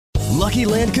Lucky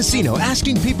Land Casino,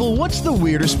 asking people, what's the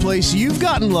weirdest place you've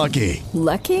gotten lucky?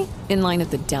 Lucky? In line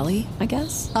at the deli, I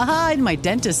guess? Aha, in my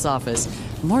dentist's office.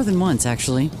 More than once,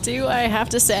 actually. Do I have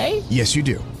to say? Yes, you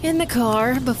do. In the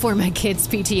car before my kids'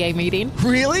 PTA meeting.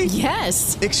 Really?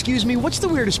 Yes. Excuse me, what's the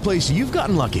weirdest place you've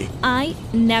gotten lucky? I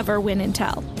never win and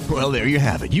tell. Well, there you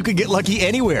have it. You can get lucky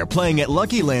anywhere, playing at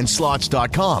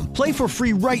LuckyLandSlots.com. Play for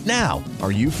free right now.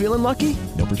 Are you feeling lucky?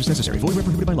 No purchase necessary. Void where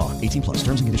prohibited by law. 18 plus.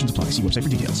 Terms and conditions apply. See website for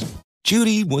details.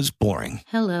 Judy was boring.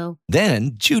 Hello.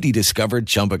 Then Judy discovered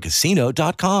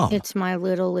ChumbaCasino.com. It's my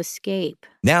little escape.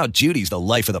 Now Judy's the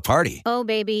life of the party. Oh,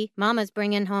 baby, mama's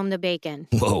bringing home the bacon.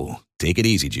 Whoa, take it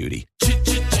easy, Judy.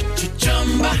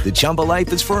 The Chumba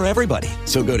life is for everybody.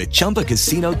 So go to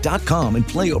ChumbaCasino.com and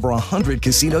play over 100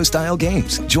 casino-style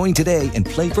games. Join today and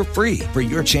play for free for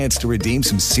your chance to redeem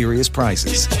some serious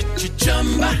prizes.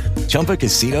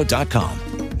 ChumbaCasino.com.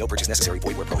 No purchase necessary.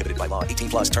 Void where prohibited by law. 18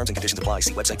 plus terms and conditions apply.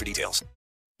 See website for details.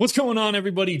 What's going on,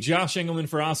 everybody? Josh Engelman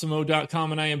for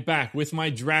Awesemo.com, and I am back with my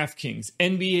DraftKings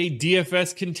NBA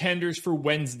DFS contenders for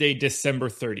Wednesday, December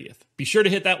 30th. Be sure to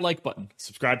hit that like button,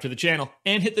 subscribe to the channel,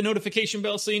 and hit the notification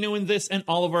bell so you know when this and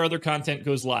all of our other content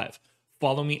goes live.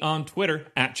 Follow me on Twitter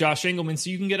at Josh Engelman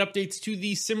so you can get updates to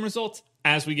these sim results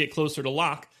as we get closer to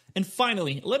lock. And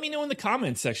finally, let me know in the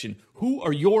comments section, who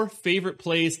are your favorite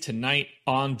plays tonight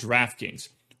on DraftKings?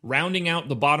 Rounding out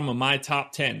the bottom of my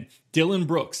top 10, Dylan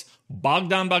Brooks,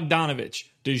 Bogdan Bogdanovic,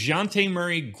 DeJounte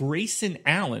Murray, Grayson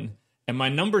Allen, and my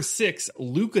number 6,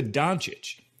 Luka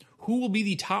Doncic. Who will be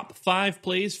the top 5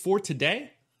 plays for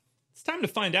today? It's time to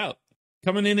find out.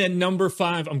 Coming in at number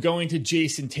 5, I'm going to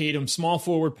Jason Tatum, small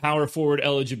forward, power forward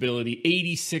eligibility,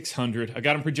 8,600. I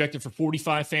got him projected for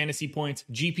 45 fantasy points,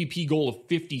 GPP goal of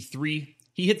 53.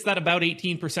 He hits that about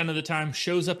 18% of the time,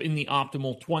 shows up in the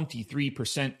optimal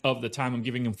 23% of the time. I'm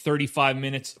giving him 35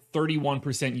 minutes,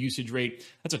 31% usage rate.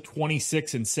 That's a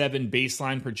 26-7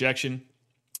 baseline projection.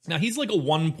 Now, he's like a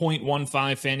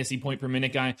 1.15 fantasy point per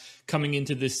minute guy coming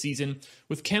into this season.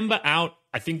 With Kemba out,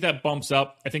 I think that bumps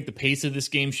up. I think the pace of this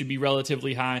game should be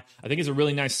relatively high. I think it's a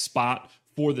really nice spot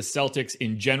for the Celtics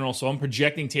in general, so I'm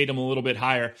projecting Tatum a little bit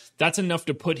higher. That's enough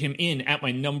to put him in at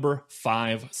my number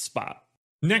 5 spot.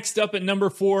 Next up at number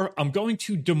 4, I'm going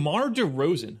to DeMar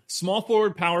DeRozan. Small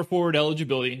forward, power forward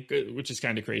eligibility, which is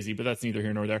kind of crazy, but that's neither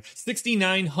here nor there.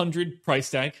 6,900 price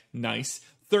tag, nice.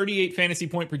 38 fantasy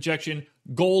point projection,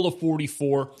 goal of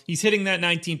 44. He's hitting that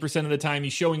 19% of the time.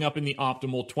 He's showing up in the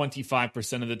optimal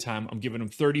 25% of the time. I'm giving him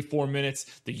 34 minutes.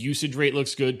 The usage rate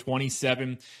looks good,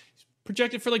 27.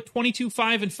 Projected for like 22,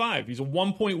 5, and 5. He's a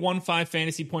 1.15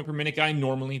 fantasy point per minute guy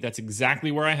normally. That's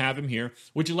exactly where I have him here,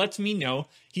 which lets me know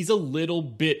he's a little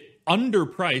bit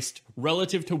underpriced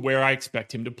relative to where I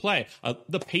expect him to play.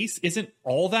 The pace isn't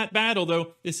all that bad,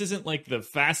 although this isn't like the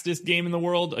fastest game in the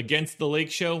world against the Lake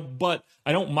Show, but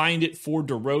I don't mind it for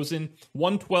DeRozan.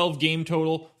 112 game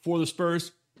total for the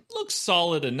Spurs. Looks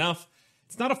solid enough.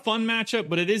 It's not a fun matchup,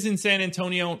 but it is in San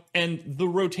Antonio, and the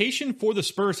rotation for the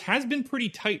Spurs has been pretty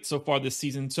tight so far this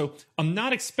season, so I'm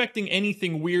not expecting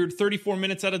anything weird. 34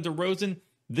 minutes out of DeRozan,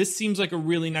 this seems like a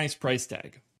really nice price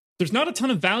tag. There's not a ton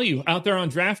of value out there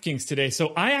on DraftKings today,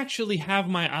 so I actually have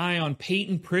my eye on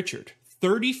Peyton Pritchard.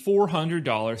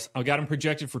 $3,400. I got him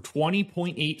projected for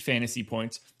 20.8 fantasy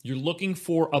points. You're looking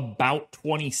for about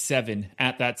 27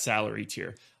 at that salary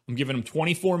tier. I'm giving him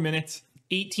 24 minutes,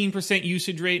 18%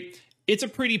 usage rate. It's a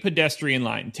pretty pedestrian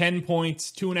line. 10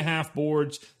 points, 2.5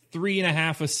 boards,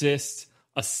 3.5 assists,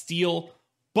 a steal.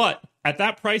 But at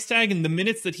that price tag and the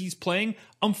minutes that he's playing,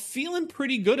 I'm feeling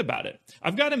pretty good about it.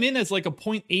 I've got him in as like a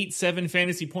 0.87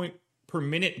 fantasy point per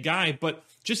minute guy, but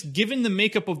just given the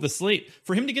makeup of the slate,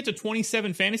 for him to get to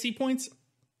 27 fantasy points,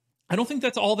 I don't think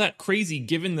that's all that crazy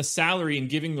given the salary and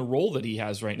given the role that he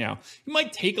has right now. He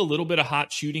might take a little bit of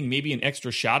hot shooting, maybe an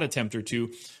extra shot attempt or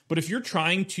two, but if you're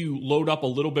trying to load up a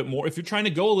little bit more, if you're trying to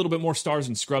go a little bit more stars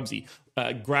and scrubsy,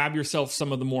 grab yourself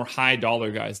some of the more high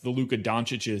dollar guys, the Luka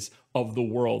Doncic's of the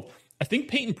world. I think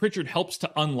Peyton Pritchard helps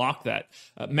to unlock that.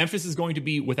 Memphis is going to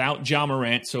be without Ja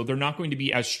Morant, so they're not going to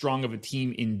be as strong of a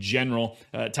team in general.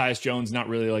 Tyus Jones, not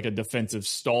really like a defensive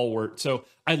stalwart. So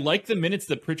I like the minutes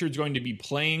that Pritchard's going to be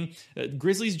playing.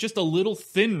 Grizzlies just a little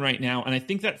thin right now, and I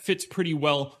think that fits pretty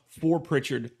well for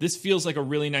Pritchard. This feels like a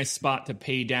really nice spot to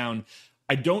pay down.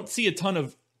 I don't see a ton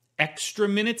of extra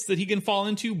minutes that he can fall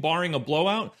into, barring a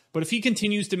blowout. But if he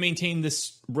continues to maintain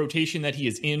this rotation that he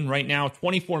is in right now,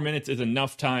 24 minutes is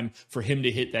enough time for him to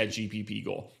hit that GPP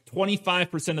goal.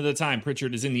 25% of the time,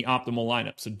 Pritchard is in the optimal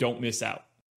lineup, so don't miss out.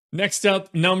 Next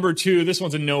up, number 2. This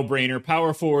one's a no-brainer.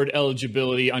 Power forward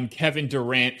eligibility on Kevin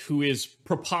Durant, who is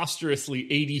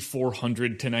preposterously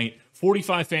 8,400 tonight.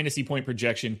 45 fantasy point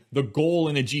projection. The goal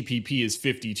in a GPP is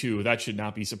 52. That should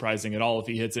not be surprising at all if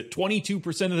he hits it.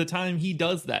 22% of the time he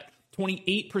does that.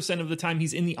 28% of the time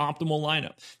he's in the optimal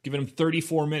lineup, giving him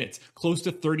 34 minutes, close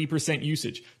to 30%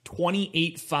 usage,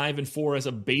 28, 5, and 4 as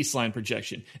a baseline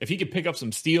projection. If he could pick up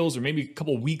some steals or maybe a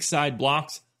couple weak side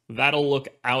blocks, that'll look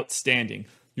outstanding.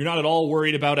 You're not at all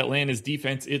worried about Atlanta's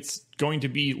defense. It's going to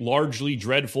be largely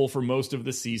dreadful for most of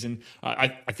the season. I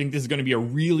think this is going to be a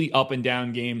really up and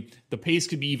down game. The pace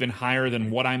could be even higher than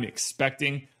what I'm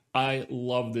expecting. I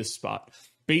love this spot.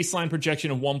 Baseline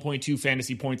projection of 1.2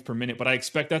 fantasy points per minute, but I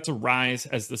expect that to rise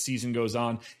as the season goes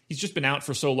on. He's just been out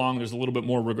for so long, there's a little bit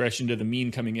more regression to the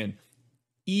mean coming in.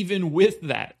 Even with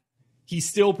that, he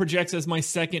still projects as my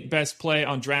second best play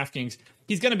on DraftKings.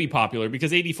 He's going to be popular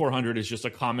because 8,400 is just a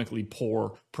comically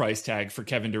poor price tag for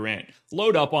Kevin Durant.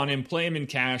 Load up on him, play him in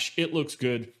cash. It looks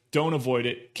good. Don't avoid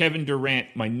it. Kevin Durant,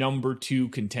 my number 2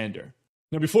 contender.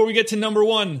 Now, before we get to number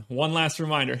 1, one last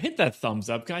reminder. Hit that thumbs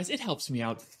up, guys. It helps me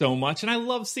out so much, and I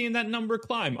love seeing that number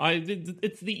climb.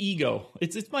 It's the ego.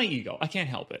 It's my ego. I can't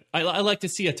help it. I like to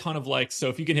see a ton of likes, so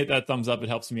if you can hit that thumbs up, it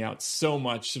helps me out so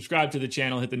much. Subscribe to the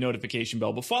channel, hit the notification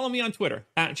bell, but follow me on Twitter,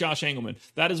 @Josh Engelman.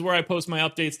 That is where I post my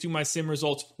updates to my sim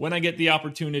results when I get the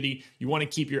opportunity. You want to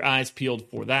keep your eyes peeled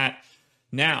for that.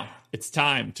 Now, it's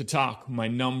time to talk my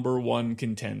number 1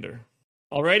 contender.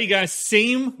 Alrighty, guys,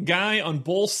 same guy on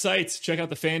both sites. Check out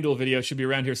the FanDuel video. It should be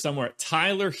around here somewhere.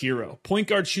 Tyler Hero, point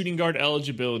guard, shooting guard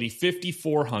eligibility,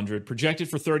 5,400, projected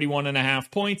for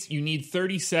 31.5 points. You need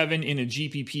 37 in a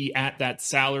GPP at that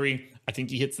salary. I think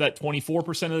he hits that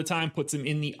 24% of the time, puts him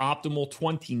in the optimal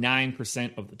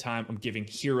 29% of the time. I'm giving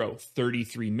Hero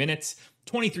 33 minutes,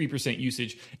 23%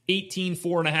 usage, 18,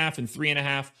 4.5, and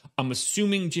 3.5. I'm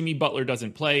assuming Jimmy Butler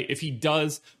doesn't play. If he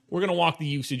does, we're going to walk the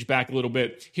usage back a little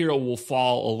bit. Hero will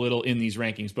fall a little in these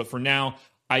rankings. But for now,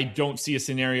 I don't see a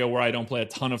scenario where I don't play a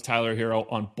ton of Tyler Hero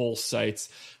on both sites.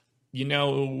 You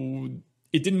know,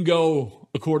 it didn't go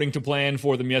according to plan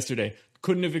for them yesterday.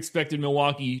 Couldn't have expected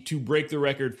Milwaukee to break the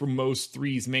record for most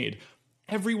threes made.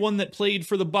 Everyone that played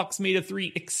for the Bucks made a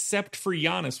 3 except for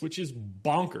Giannis, which is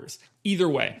bonkers. Either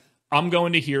way, I'm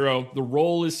going to Hero. The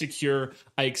role is secure.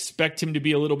 I expect him to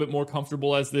be a little bit more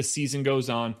comfortable as this season goes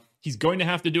on. He's going to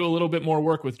have to do a little bit more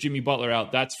work with Jimmy Butler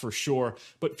out, that's for sure.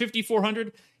 But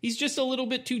 5,400, he's just a little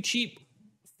bit too cheap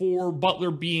for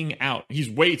Butler being out. He's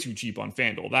way too cheap on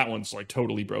FanDuel. That one's like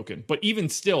totally broken. But even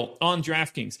still, on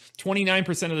DraftKings,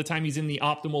 29% of the time he's in the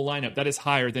optimal lineup. That is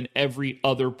higher than every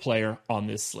other player on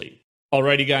this slate.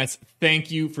 Alrighty, guys,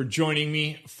 thank you for joining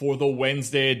me for the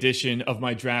Wednesday edition of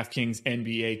my DraftKings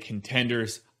NBA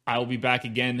Contenders. I will be back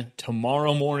again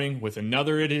tomorrow morning with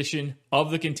another edition of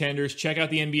the Contenders. Check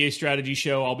out the NBA Strategy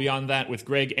Show. I'll be on that with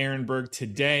Greg Ehrenberg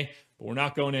today, but we're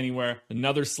not going anywhere.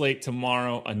 Another slate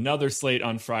tomorrow, another slate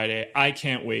on Friday. I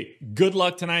can't wait. Good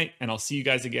luck tonight, and I'll see you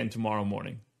guys again tomorrow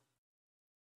morning.